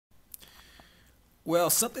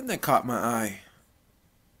Well, something that caught my eye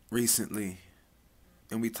recently,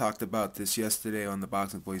 and we talked about this yesterday on the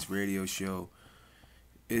Boxing Voice radio show,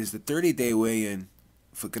 is the 30-day weigh-in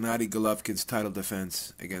for Gennady Golovkin's title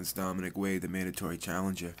defense against Dominic Wade, the mandatory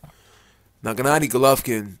challenger. Now, Gennady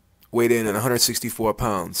Golovkin weighed in at 164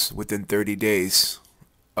 pounds within 30 days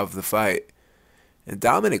of the fight, and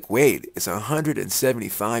Dominic Wade is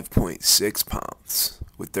 175.6 pounds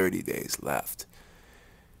with 30 days left.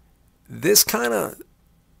 This kind of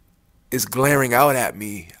is glaring out at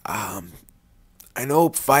me. I know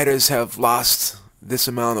fighters have lost this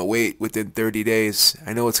amount of weight within 30 days.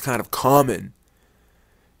 I know it's kind of common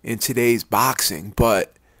in today's boxing,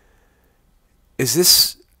 but is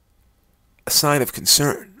this a sign of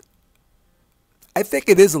concern? I think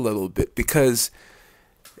it is a little bit because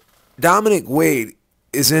Dominic Wade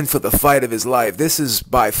is in for the fight of his life. This is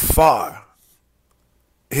by far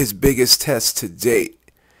his biggest test to date.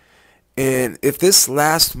 And if this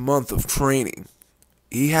last month of training,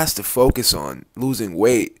 he has to focus on losing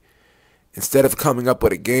weight instead of coming up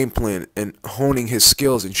with a game plan and honing his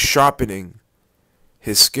skills and sharpening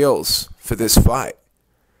his skills for this fight,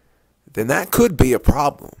 then that could be a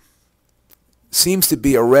problem. Seems to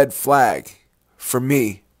be a red flag for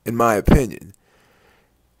me, in my opinion.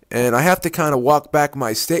 And I have to kind of walk back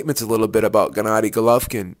my statements a little bit about Gennady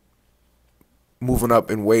Golovkin moving up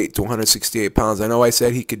in weight to 168 pounds. I know I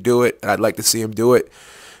said he could do it. I'd like to see him do it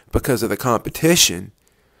because of the competition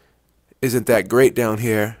isn't that great down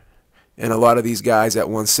here. And a lot of these guys at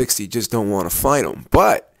 160 just don't want to fight him.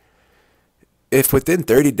 But if within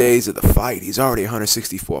 30 days of the fight he's already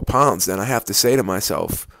 164 pounds, then I have to say to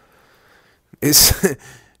myself, is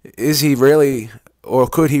he really, or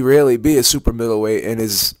could he really be a super middleweight, and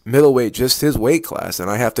is middleweight just his weight class? And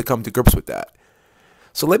I have to come to grips with that.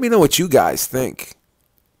 So let me know what you guys think,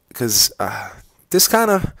 because this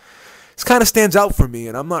kind of stands out for me,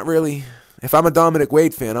 and I'm not really, if I'm a Dominic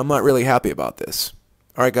Wade fan, I'm not really happy about this.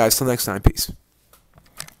 All right, guys, till next time, peace.